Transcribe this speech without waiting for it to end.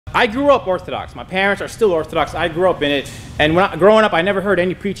I grew up Orthodox. My parents are still Orthodox. I grew up in it. And growing up, I never heard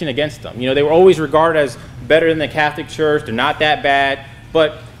any preaching against them. You know, they were always regarded as better than the Catholic Church. They're not that bad.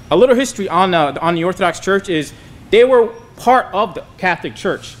 But a little history on the Orthodox Church is they were part of the Catholic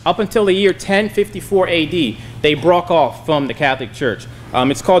Church. Up until the year 1054 AD, they broke off from the Catholic Church.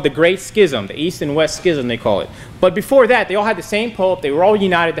 It's called the Great Schism, the East and West Schism, they call it. But before that, they all had the same pope. They were all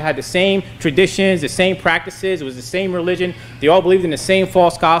united. They had the same traditions, the same practices. It was the same religion. They all believed in the same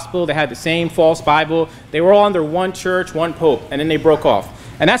false gospel. They had the same false Bible. They were all under one church, one pope, and then they broke off.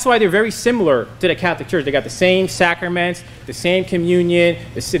 And that's why they're very similar to the Catholic Church. They got the same sacraments, the same communion.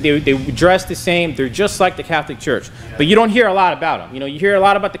 They dress the same. They're just like the Catholic Church. But you don't hear a lot about them. You know, you hear a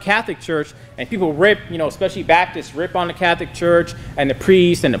lot about the Catholic Church, and people rip, you know, especially Baptists, rip on the Catholic Church and the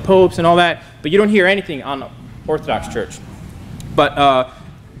priests and the popes and all that. But you don't hear anything on the Orthodox Church. But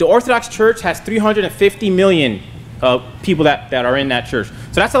the Orthodox Church has 350 million people that are in that church.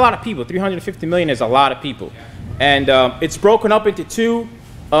 So that's a lot of people. 350 million is a lot of people. And it's broken up into two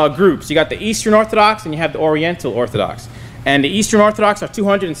groups. You got the Eastern Orthodox and you have the Oriental Orthodox. And the Eastern Orthodox are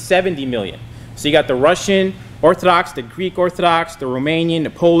 270 million. So you got the Russian Orthodox, the Greek Orthodox, the Romanian, the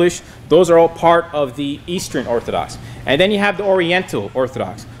Polish. Those are all part of the Eastern Orthodox. And then you have the Oriental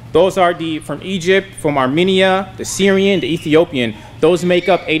Orthodox. Those are from Egypt, from Armenia, the Syrian, the Ethiopian. Those make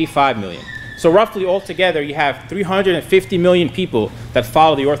up 85 million. So roughly altogether, you have 350 million people that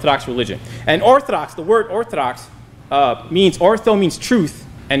follow the Orthodox religion. And Orthodox, the word Orthodox means, ortho means truth,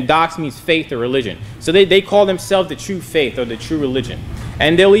 and dox means faith or religion. So they call themselves the true faith or the true religion.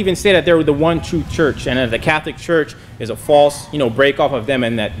 And they'll even say that they're the one true church, and that the Catholic Church is a false, you know, break off of them,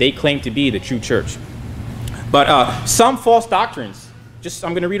 and that they claim to be the true church. But some false doctrines,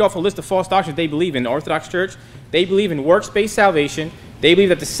 I'm going to read off a list of false doctrines they believe in the Orthodox Church. They believe in works-based salvation. They believe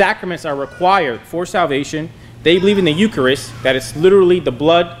that the sacraments are required for salvation. They believe in the Eucharist, that it's literally the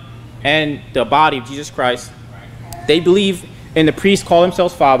blood and the body of Jesus Christ. They believe in the priests call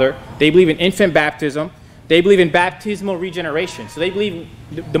themselves Father. They believe in infant baptism. They believe in baptismal regeneration. So they believe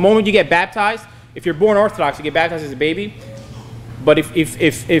the moment you get baptized, if you're born Orthodox, you get baptized as a baby. But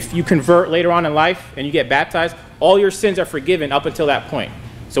if you convert later on in life and you get baptized, all your sins are forgiven up until that point.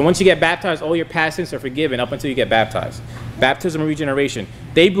 So once you get baptized, all your past sins are forgiven up until you get baptized. Baptismal regeneration.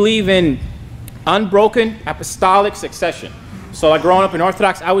 They believe in unbroken apostolic succession. So like growing up in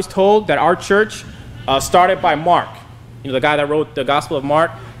Orthodox, I was told that our church started by Mark. You know, the guy that wrote the Gospel of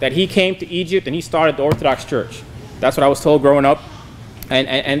Mark, that he came to Egypt and he started the Orthodox Church. That's what I was told growing up.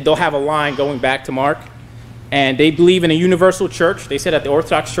 And they'll have a line going back to Mark. And they believe in a universal church. They say that the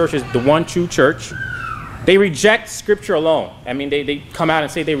Orthodox Church is the one true church. They reject Scripture alone. I mean, they come out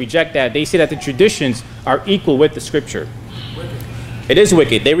and say they reject that. They say that the traditions are equal with the Scripture. Wicked. It is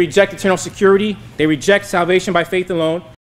wicked. They reject eternal security. They reject salvation by faith alone.